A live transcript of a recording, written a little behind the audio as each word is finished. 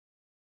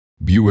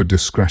Viewer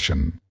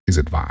discretion is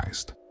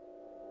advised.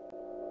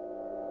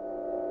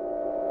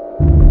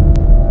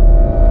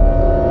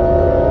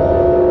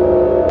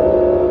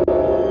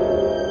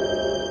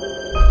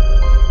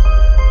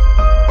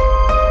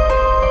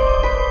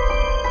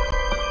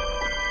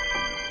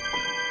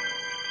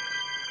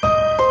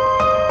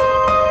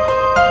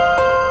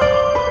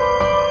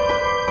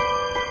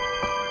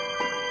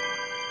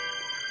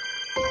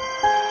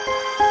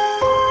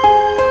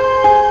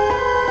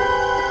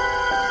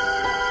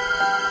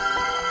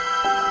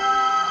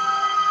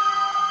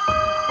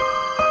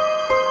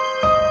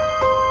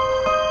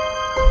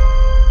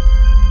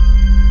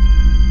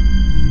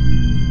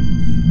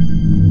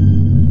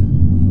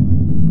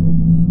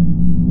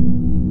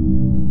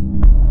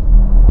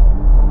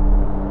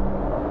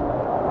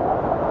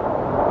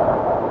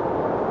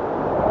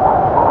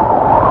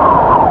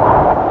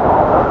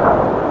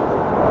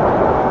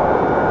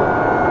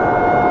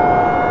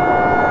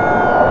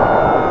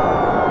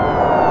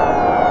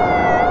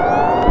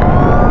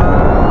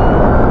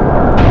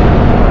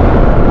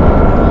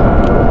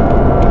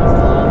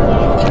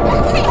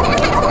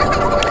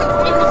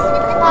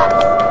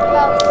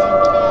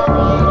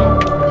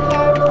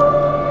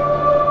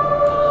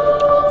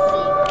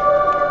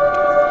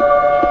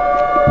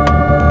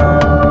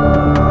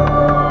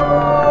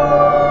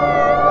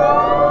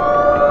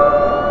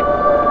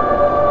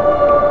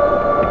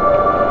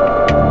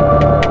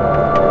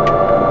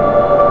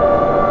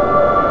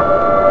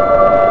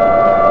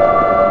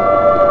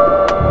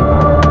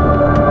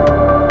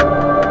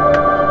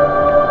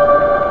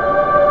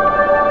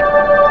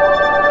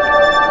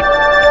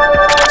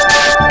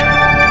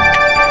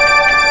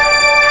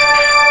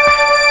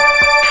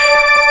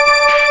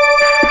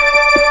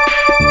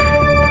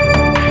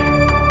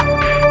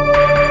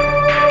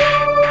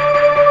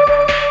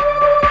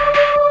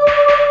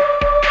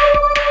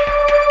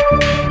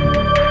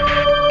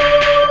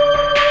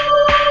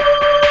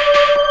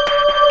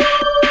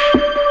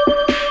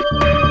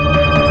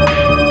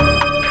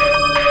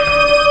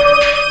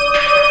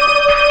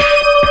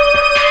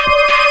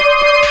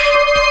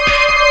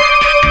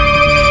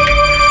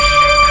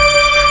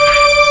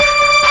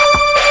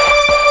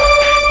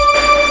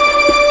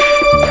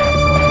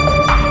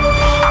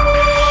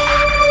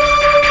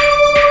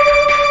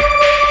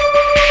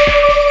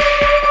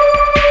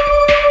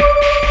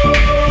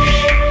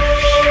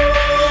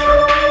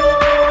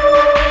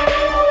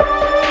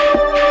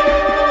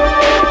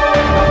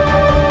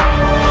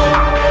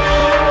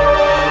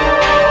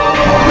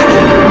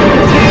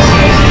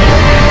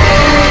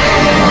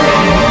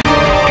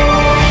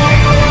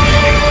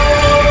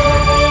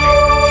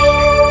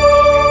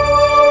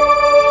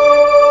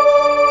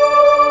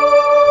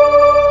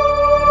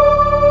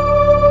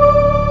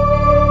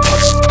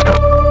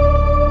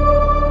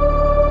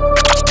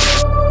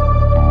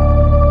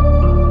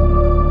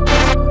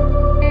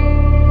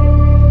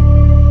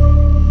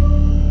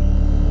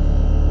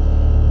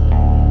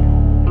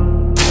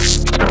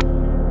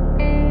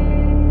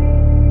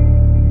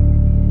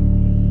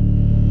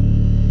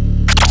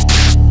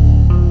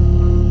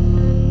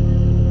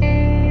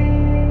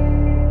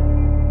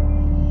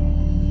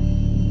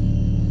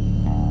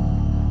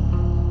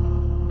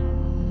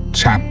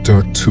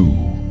 Chapter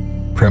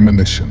 2: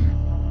 Premonition.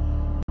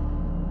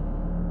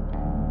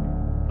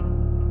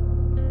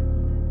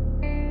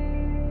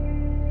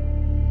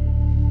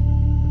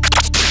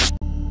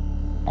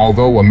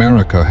 Although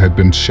America had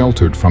been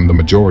sheltered from the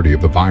majority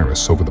of the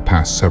virus over the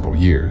past several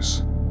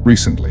years,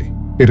 recently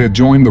it had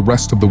joined the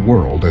rest of the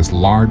world as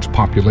large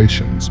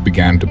populations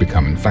began to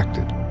become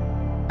infected.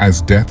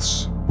 As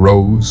deaths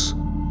rose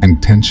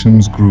and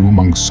tensions grew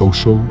among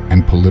social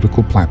and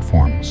political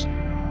platforms,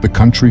 the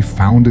country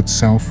found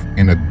itself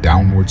in a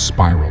downward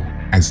spiral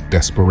as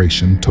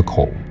desperation took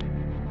hold.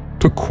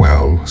 To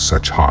quell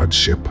such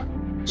hardship,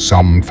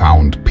 some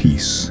found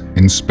peace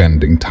in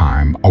spending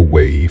time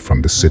away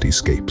from the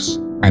cityscapes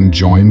and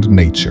joined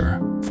nature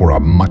for a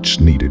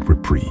much-needed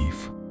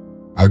reprieve.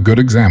 A good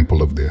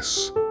example of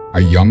this,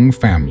 a young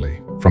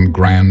family from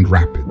Grand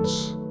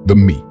Rapids, the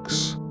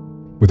Meeks.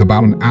 With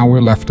about an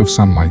hour left of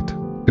sunlight,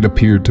 it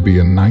appeared to be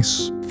a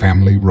nice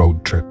family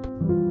road trip.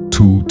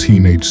 Two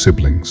teenage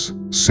siblings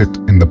sit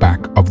in the back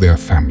of their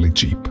family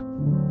Jeep.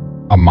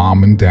 A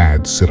mom and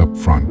dad sit up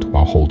front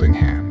while holding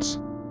hands.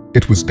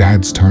 It was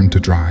Dad's turn to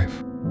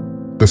drive.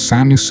 The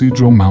San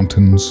Ysidro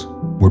Mountains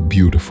were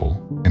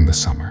beautiful in the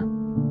summer.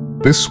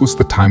 This was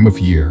the time of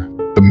year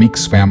the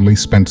Meeks family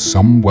spent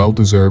some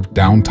well-deserved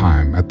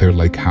downtime at their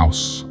lake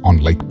house on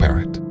Lake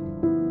Barrett.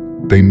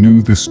 They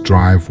knew this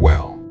drive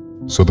well,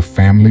 so the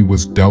family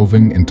was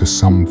delving into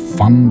some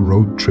fun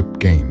road trip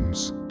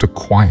games to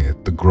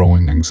quiet the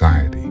growing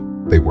anxiety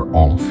they were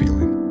all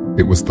feeling.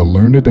 It was the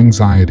learned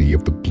anxiety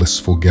of the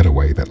blissful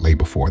getaway that lay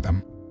before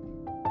them.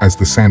 As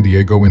the San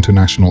Diego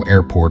International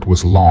Airport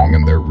was long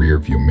in their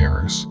rear-view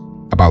mirrors,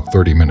 about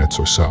 30 minutes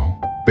or so,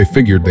 they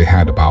figured they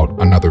had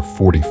about another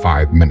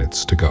 45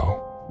 minutes to go.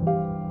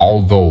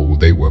 Although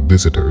they were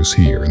visitors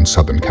here in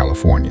Southern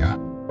California,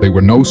 they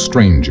were no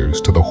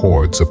strangers to the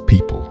hordes of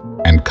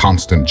people and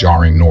constant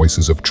jarring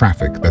noises of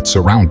traffic that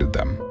surrounded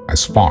them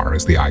as far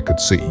as the eye could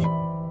see.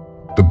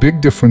 The big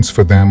difference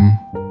for them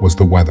was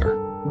the weather,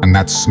 and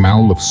that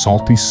smell of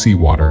salty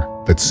seawater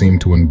that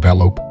seemed to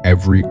envelop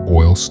every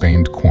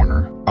oil-stained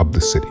corner of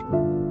the city.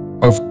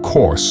 Of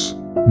course,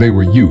 they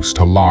were used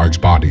to large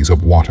bodies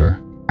of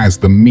water, as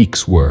the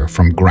Meeks were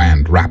from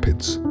Grand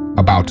Rapids,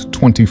 about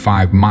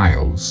 25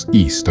 miles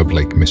east of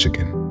Lake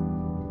Michigan.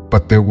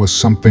 But there was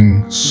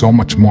something so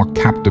much more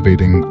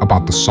captivating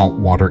about the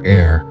saltwater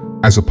air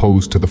as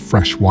opposed to the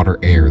freshwater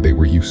air they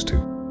were used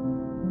to.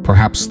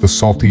 Perhaps the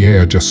salty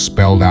air just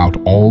spelled out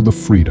all the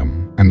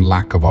freedom and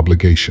lack of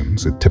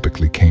obligations it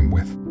typically came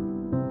with.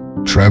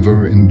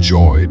 Trevor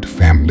enjoyed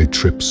family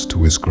trips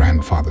to his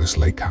grandfather's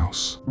lake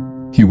house.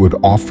 He would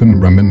often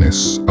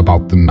reminisce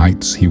about the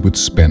nights he would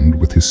spend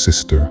with his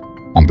sister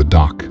on the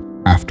dock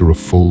after a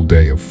full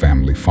day of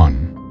family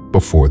fun,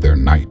 before their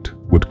night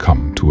would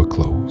come to a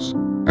close.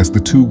 As the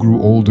two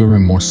grew older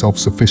and more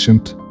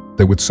self-sufficient,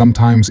 they would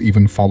sometimes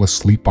even fall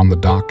asleep on the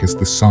dock as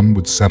the sun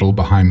would settle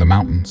behind the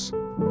mountains.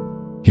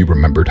 He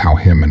remembered how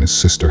him and his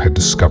sister had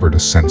discovered a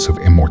sense of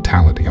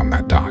immortality on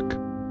that dock.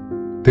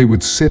 They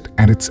would sit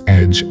at its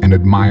edge and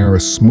admire a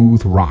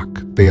smooth rock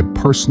they had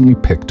personally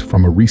picked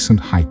from a recent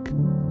hike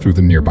through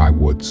the nearby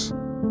woods.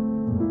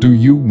 "Do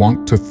you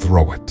want to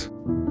throw it?"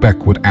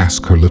 Beck would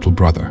ask her little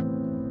brother.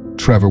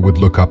 Trevor would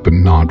look up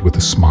and nod with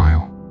a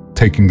smile,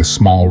 taking the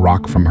small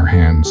rock from her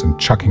hands and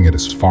chucking it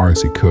as far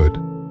as he could.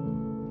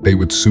 They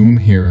would soon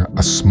hear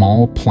a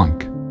small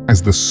plunk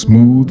as the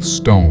smooth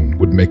stone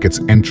would make its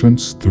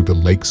entrance through the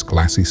lake's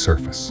glassy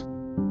surface.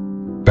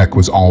 Beck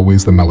was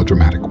always the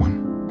melodramatic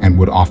one, and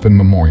would often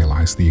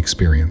memorialize the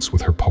experience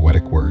with her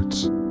poetic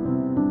words.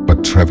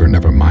 But Trevor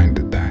never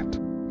minded that.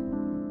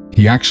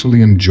 He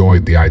actually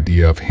enjoyed the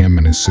idea of him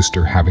and his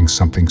sister having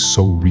something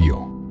so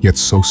real, yet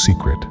so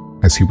secret,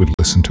 as he would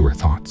listen to her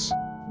thoughts.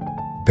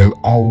 "They'll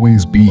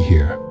always be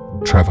here,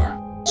 Trevor,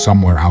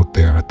 somewhere out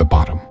there at the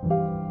bottom.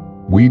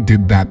 We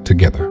did that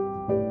together."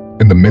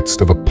 In the midst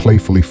of a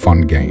playfully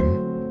fun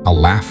game, a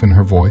laugh in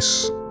her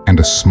voice and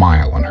a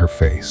smile on her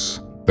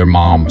face, their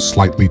mom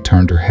slightly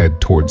turned her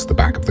head towards the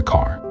back of the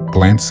car,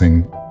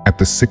 glancing at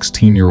the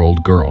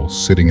 16-year-old girl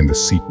sitting in the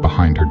seat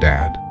behind her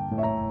dad.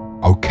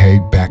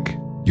 "Okay, Beck,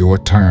 your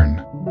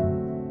turn."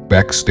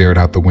 Beck stared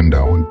out the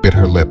window and bit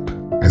her lip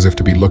as if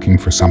to be looking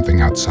for something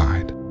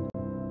outside.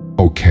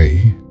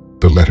 "Okay,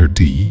 the letter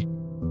D."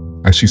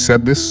 As she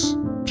said this,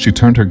 she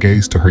turned her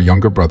gaze to her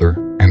younger brother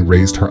and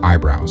raised her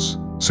eyebrows,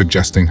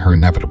 suggesting her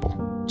inevitable,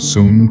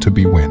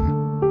 soon-to-be win.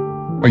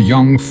 A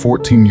young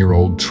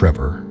 14-year-old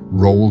Trevor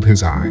rolled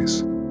his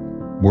eyes.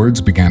 Words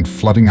began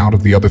flooding out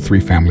of the other three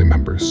family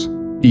members,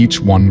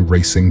 each one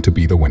racing to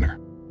be the winner.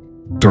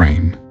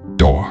 Drain,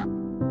 door.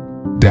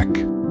 Deck,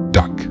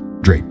 duck,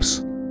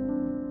 drapes.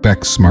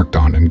 Beck smirked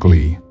on in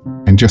glee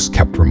and just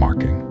kept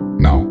remarking,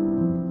 "No.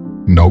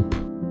 Nope,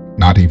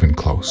 not even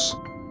close."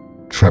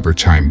 Trevor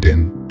chimed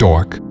in,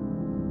 "Dork."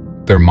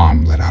 Their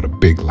mom let out a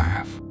big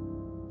laugh.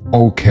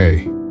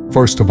 "Okay,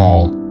 first of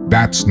all,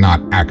 that's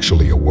not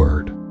actually a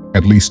word,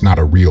 at least not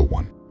a real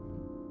one.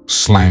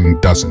 Slang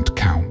doesn't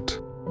count.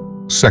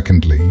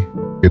 Secondly,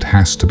 it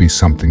has to be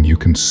something you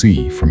can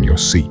see from your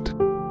seat."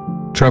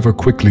 Trevor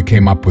quickly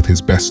came up with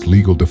his best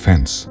legal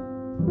defense.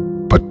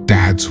 "But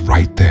Dad's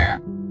right there."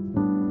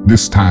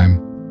 This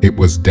time, it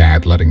was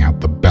Dad letting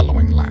out the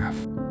bellowing laugh.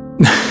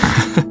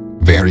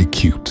 "Very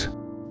cute."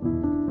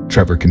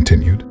 Trevor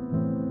continued.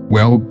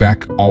 "Well,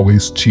 Beck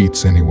always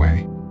cheats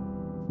anyway.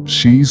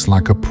 She's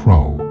like a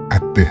pro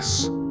at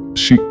this.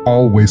 She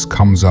always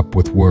comes up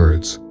with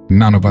words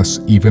none of us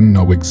even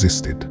know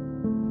existed."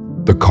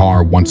 The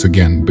car once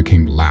again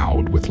became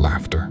loud with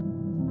laughter.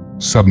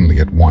 Suddenly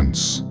at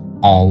once,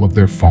 all of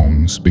their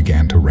phones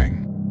began to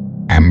ring.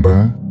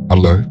 "Amber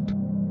Alert?"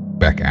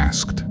 Beck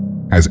asked,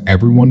 as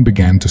everyone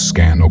began to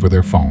scan over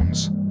their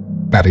phones.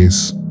 That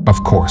is,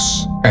 of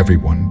course,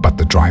 everyone but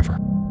the driver.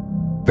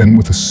 Then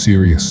with a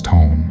serious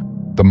tone,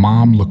 the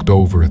mom looked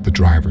over at the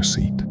driver's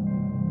seat.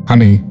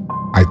 "Honey,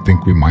 I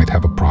think we might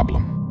have a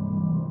problem."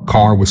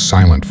 Car was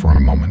silent for a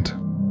moment,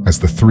 as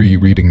the three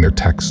reading their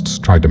texts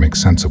tried to make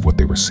sense of what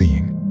they were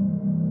seeing.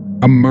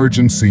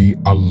 "Emergency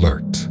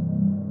alert.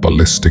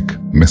 Ballistic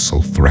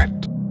missile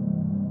threat.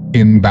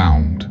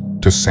 Inbound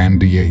to San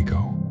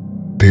Diego.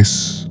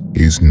 This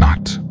is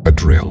not a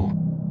drill."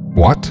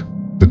 "What?"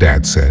 the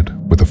dad said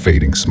with a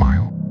fading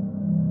smile.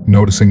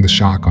 Noticing the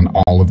shock on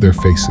all of their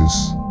faces,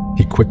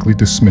 he quickly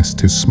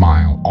dismissed his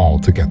smile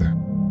altogether.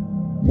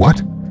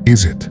 "What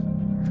is it?"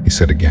 he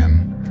said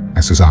again,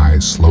 as his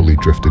eyes slowly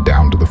drifted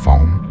down to the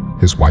phone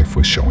his wife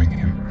was showing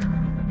him.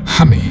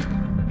 "Honey."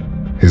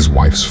 His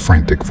wife's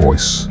frantic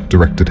voice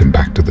directed him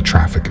back to the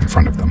traffic in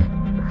front of them.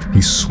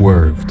 He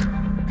swerved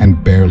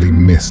and barely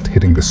missed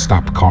hitting the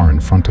stopped car in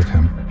front of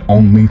him,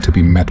 only to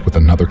be met with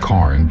another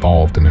car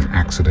involved in an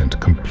accident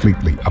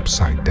completely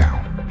upside down.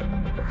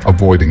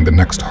 Avoiding the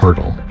next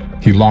hurdle,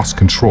 he lost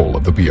control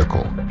of the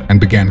vehicle and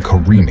began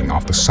careening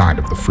off the side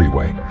of the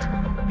freeway.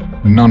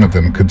 None of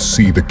them could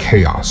see the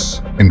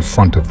chaos in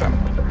front of them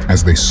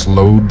as they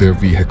slowed their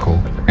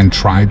vehicle and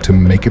tried to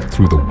make it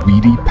through the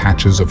weedy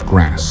patches of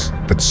grass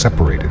that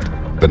separated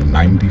the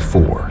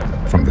 94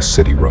 from the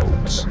city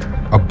roads.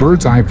 A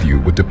bird's-eye view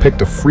would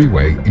depict a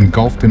freeway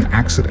engulfed in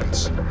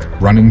accidents,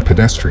 running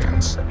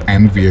pedestrians,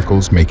 and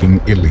vehicles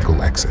making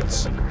illegal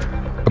exits.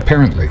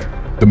 Apparently,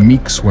 the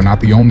Meeks were not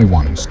the only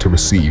ones to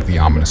receive the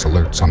ominous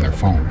alerts on their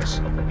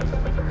phones.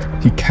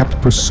 He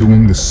kept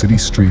pursuing the city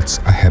streets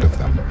ahead of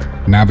them,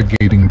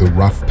 navigating the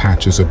rough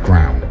patches of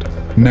ground,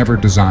 never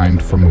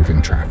designed for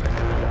moving traffic.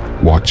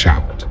 "Watch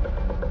out,"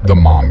 the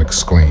mom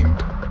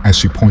exclaimed as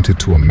she pointed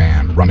to a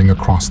man running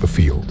across the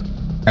field,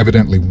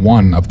 evidently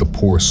one of the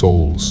poor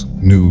souls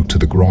new to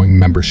the growing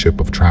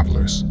membership of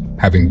travelers,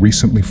 having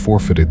recently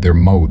forfeited their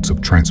modes of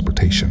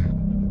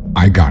transportation.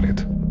 I got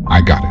it,"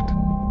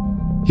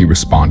 he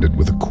responded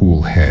with a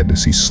cool head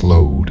as he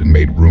slowed and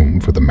made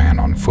room for the man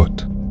on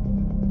foot.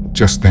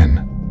 Just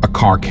then, a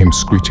car came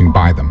screeching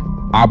by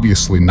them,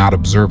 obviously not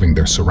observing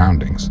their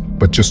surroundings,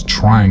 but just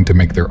trying to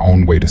make their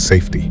own way to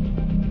safety.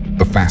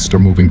 The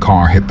faster-moving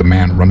car hit the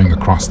man running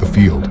across the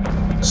field,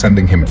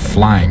 sending him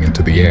flying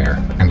into the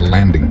air and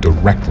landing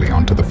directly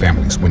onto the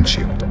family's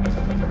windshield.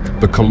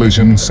 The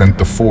collision sent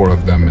the four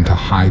of them into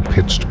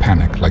high-pitched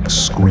panic like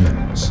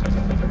screams.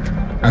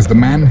 As the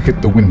man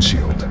hit the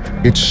windshield,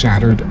 it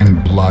shattered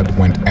and blood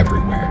went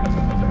everywhere.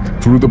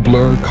 Through the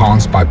blur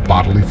caused by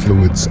bodily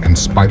fluids and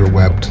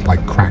spiderwebbed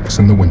like cracks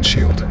in the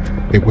windshield,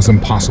 it was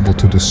impossible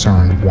to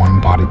discern one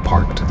body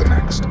part to the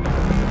next.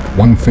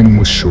 One thing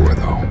was sure,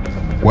 though.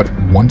 What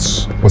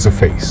once was a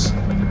face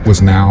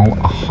was now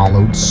a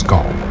hollowed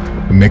skull,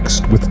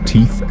 mixed with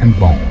teeth and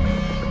bone,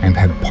 and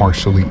had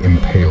partially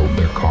impaled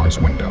their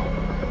car's window.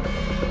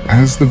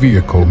 As the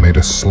vehicle made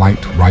a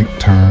slight right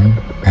turn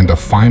and a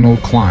final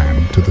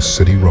climb to the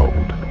city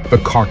road, the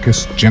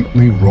carcass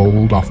gently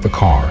rolled off the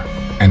car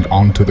and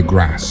onto the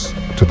grass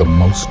to the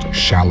most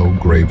shallow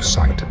grave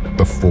site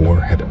the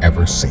four had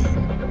ever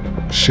seen.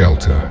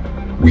 "Shelter.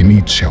 We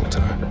need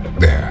shelter.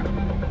 There.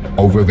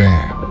 Over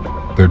there."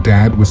 Their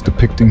dad was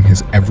depicting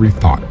his every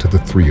thought to the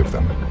three of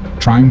them,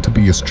 trying to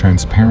be as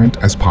transparent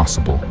as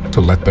possible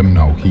to let them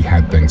know he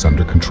had things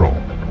under control.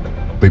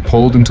 They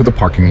pulled into the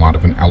parking lot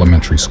of an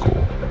elementary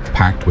school,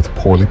 packed with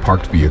poorly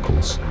parked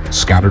vehicles,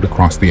 scattered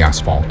across the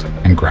asphalt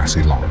and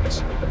grassy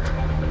lawns.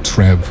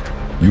 "Trev,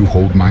 you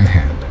hold my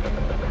hand.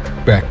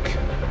 Beck,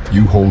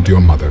 you hold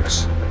your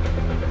mother's.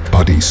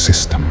 Buddy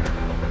system.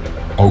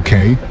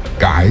 Okay,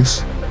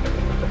 guys?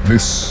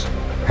 This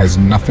has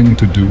nothing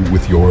to do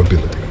with your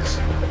abilities.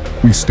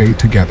 We stay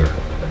together,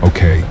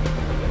 okay?"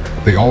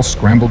 They all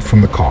scrambled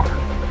from the car,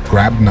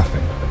 grabbed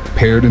nothing,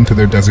 paired into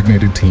their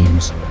designated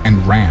teams,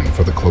 and ran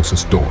for the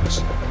closest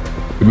doors.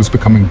 It was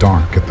becoming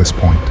dark at this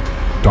point,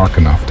 dark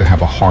enough to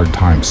have a hard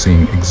time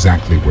seeing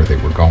exactly where they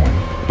were going,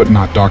 but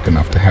not dark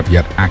enough to have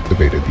yet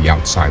activated the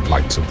outside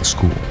lights of the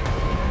school.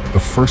 The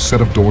first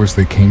set of doors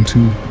they came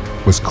to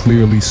was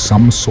clearly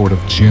some sort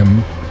of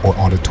gym or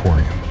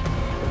auditorium.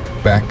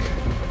 Beck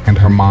and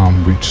her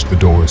mom reached the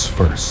doors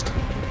first.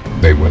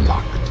 They were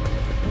locked.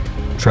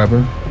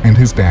 Trevor and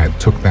his dad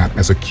took that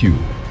as a cue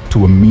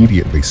to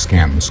immediately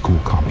scan the school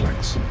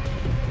complex.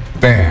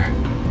 "There!"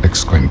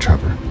 exclaimed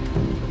Trevor.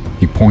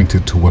 He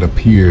pointed to what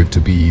appeared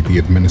to be the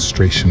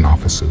administration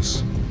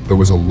offices. There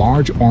was a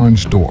large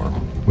orange door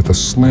with a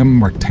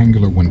slim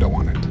rectangular window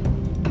on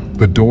it.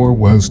 The door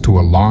was to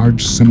a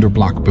large cinder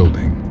block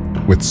building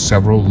with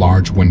several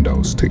large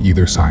windows to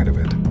either side of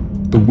it.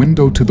 The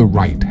window to the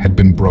right had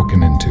been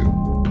broken into.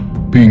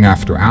 Being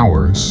after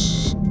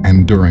hours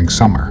and during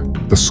summer,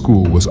 the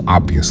school was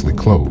obviously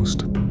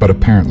closed, but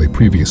apparently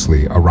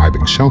previously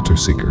arriving shelter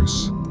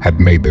seekers had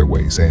made their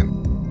ways in.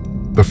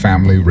 The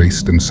family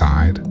raced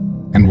inside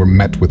and were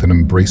met with an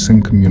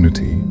embracing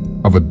community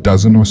of a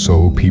dozen or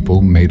so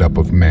people made up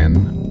of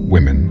men,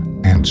 women,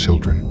 and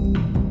children.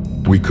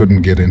 "We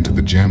couldn't get into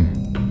the gym,"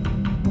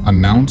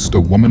 announced a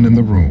woman in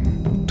the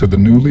room to the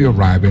newly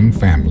arriving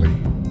family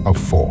of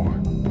four.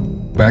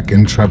 Beck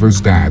and Trevor's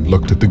dad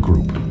looked at the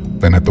group,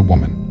 then at the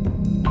woman.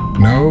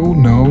 "No,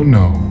 no,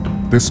 no.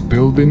 This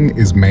building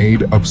is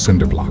made of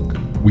cinder block.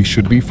 We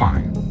should be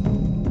fine."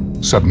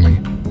 Suddenly,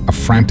 a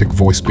frantic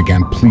voice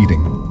began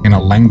pleading in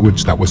a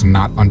language that was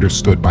not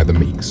understood by the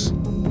Meeks.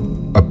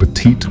 A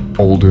petite,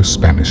 older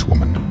Spanish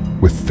woman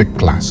with thick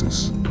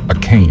glasses, a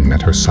cane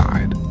at her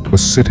side,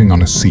 was sitting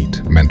on a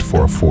seat meant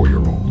for a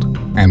 4-year-old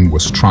and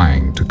was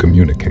trying to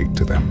communicate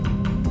to them.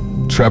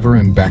 Trevor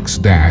and Beck's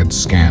dad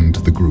scanned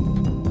the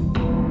group.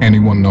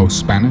 "Anyone know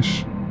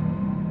Spanish?"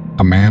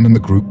 A man in the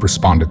group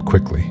responded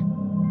quickly.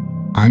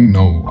 "I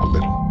know a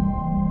little.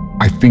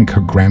 I think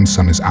her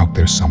grandson is out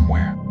there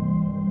somewhere.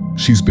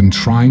 She's been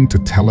trying to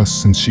tell us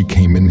since she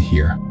came in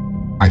here.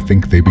 I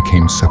think they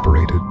became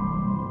separated."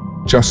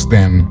 Just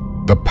then,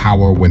 the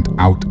power went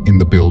out in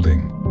the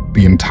building.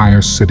 The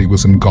entire city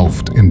was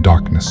engulfed in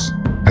darkness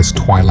as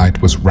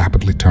twilight was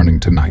rapidly turning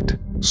to night,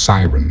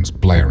 sirens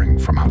blaring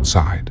from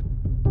outside.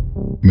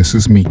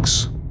 Mrs.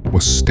 Meeks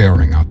was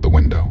staring out the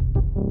window.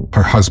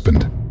 Her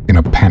husband, in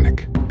a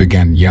panic,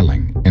 began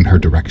yelling in her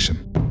direction.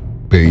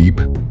 "Babe,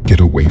 get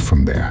away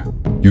from there.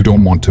 "You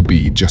don't want to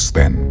be just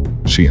then,"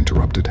 she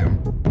interrupted him.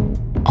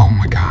 "Oh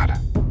my God,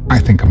 I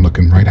think I'm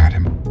looking right at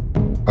him."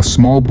 A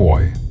small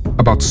boy,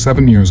 about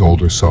 7 years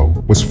old or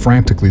so, was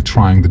frantically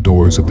trying the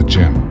doors of the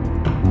gym,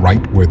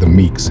 right where the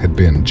Meeks had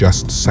been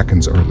just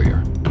seconds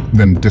earlier,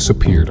 then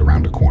disappeared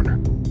around a corner.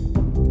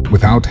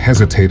 Without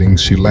hesitating,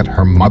 she let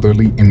her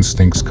motherly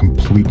instincts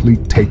completely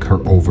take her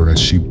over as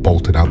she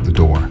bolted out the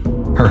door,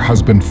 her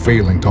husband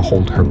failing to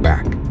hold her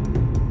back.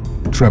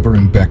 Trevor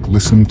and Beck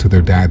listened to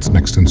their dad's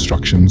next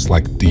instructions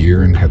like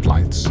deer in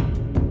headlights.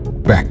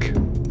 "Beck,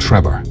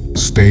 Trevor,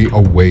 stay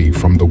away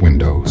from the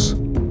windows."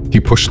 He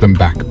pushed them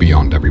back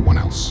beyond everyone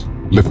else,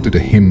 lifted a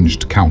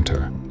hinged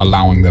counter,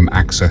 allowing them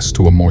access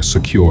to a more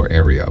secure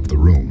area of the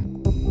room.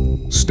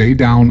 "Stay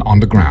down on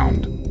the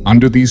ground,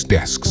 under these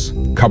desks,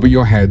 cover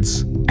your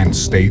heads, and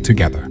stay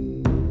together."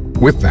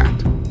 With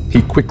that,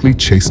 he quickly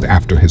chased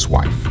after his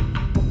wife.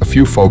 A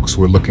few folks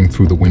were looking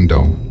through the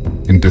window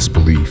in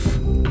disbelief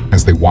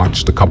as they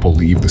watched the couple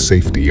leave the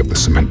safety of the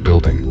cement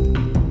building.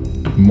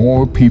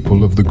 More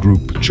people of the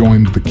group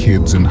joined the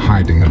kids in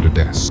hiding under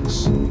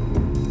desks.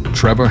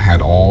 Trevor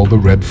had all the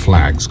red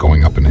flags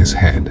going up in his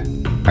head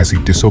as he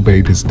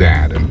disobeyed his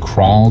dad and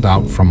crawled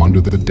out from under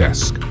the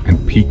desk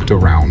and peeked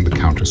around the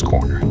counter's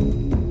corner.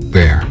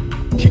 There,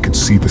 he could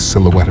see the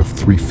silhouette of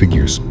 3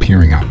 figures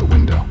peering out the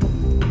window.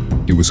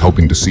 He was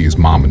hoping to see his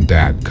mom and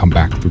dad come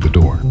back through the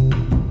door.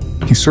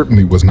 He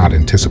certainly was not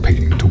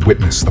anticipating to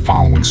witness the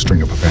following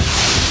string of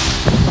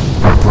events.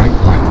 A bright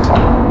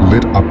light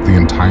lit up the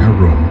entire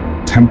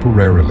room,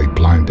 temporarily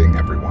blinding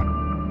everyone.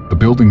 The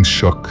building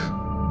shook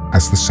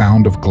as the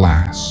sound of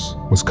glass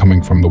was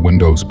coming from the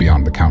windows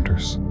beyond the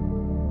counters.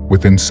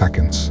 Within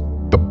seconds,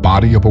 the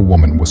body of a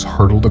woman was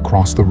hurtled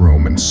across the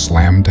room and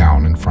slammed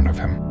down in front of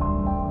him.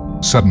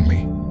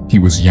 Suddenly, he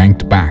was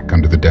yanked back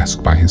under the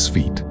desk by his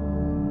feet.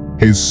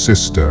 His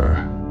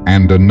sister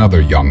and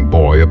another young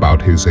boy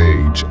about his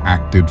age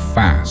acted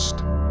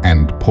fast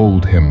and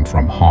pulled him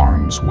from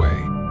harm's way.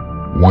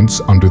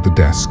 Once under the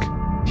desk,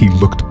 he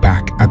looked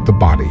back at the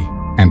body,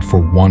 and for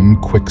one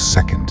quick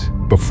second,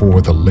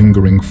 before the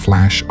lingering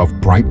flash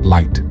of bright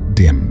light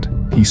dimmed,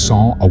 he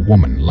saw a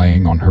woman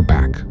laying on her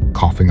back,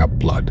 coughing up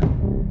blood.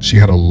 She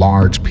had a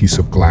large piece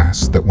of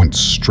glass that went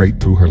straight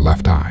through her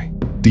left eye,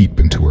 deep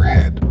into her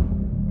head.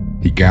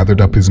 He gathered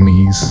up his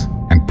knees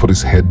and put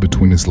his head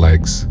between his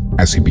legs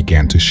as he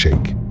began to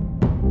shake.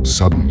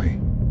 Suddenly,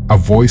 a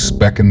voice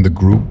beckoned the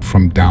group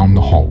from down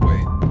the hallway.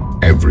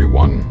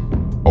 "Everyone,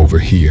 over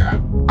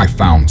here. I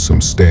found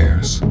some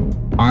stairs.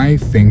 I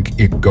think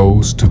it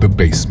goes to the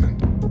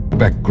basement."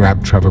 Beck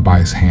grabbed Trevor by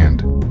his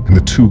hand, and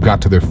the two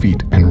got to their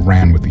feet and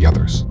ran with the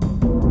others.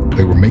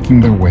 They were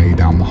making their way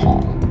down the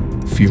hall,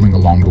 feeling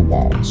along the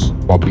walls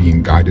while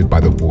being guided by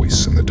the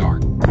voice in the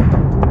dark.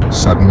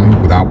 Suddenly,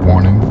 without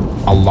warning,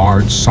 a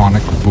large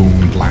sonic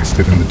boom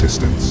blasted in the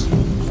distance,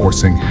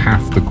 forcing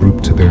half the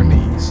group to their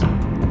knees.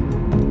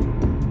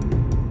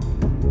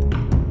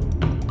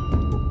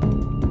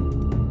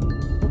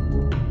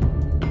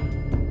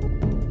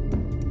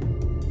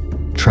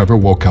 Trevor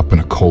woke up in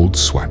a cold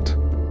sweat.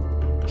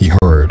 He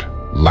heard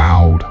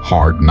loud,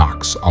 hard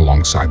knocks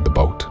alongside the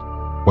boat.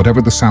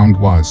 Whatever the sound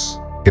was,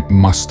 it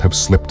must have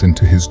slipped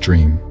into his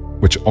dream,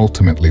 which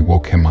ultimately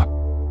woke him up.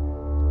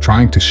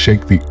 Trying to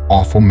shake the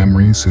awful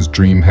memories his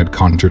dream had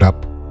conjured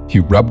up, he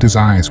rubbed his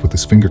eyes with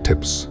his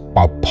fingertips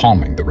while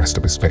palming the rest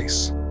of his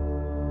face.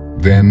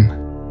 Then,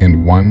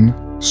 in one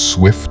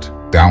swift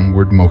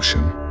downward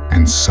motion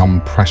and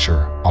some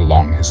pressure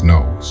along his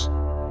nose,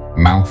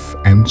 mouth,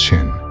 and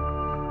chin,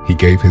 he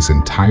gave his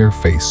entire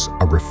face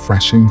a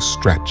refreshing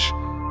stretch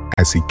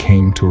as he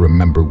came to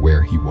remember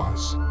where he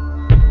was.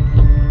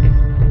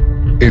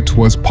 It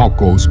was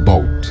Paco's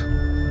boat,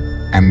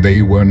 and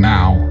they were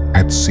now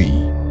at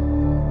sea.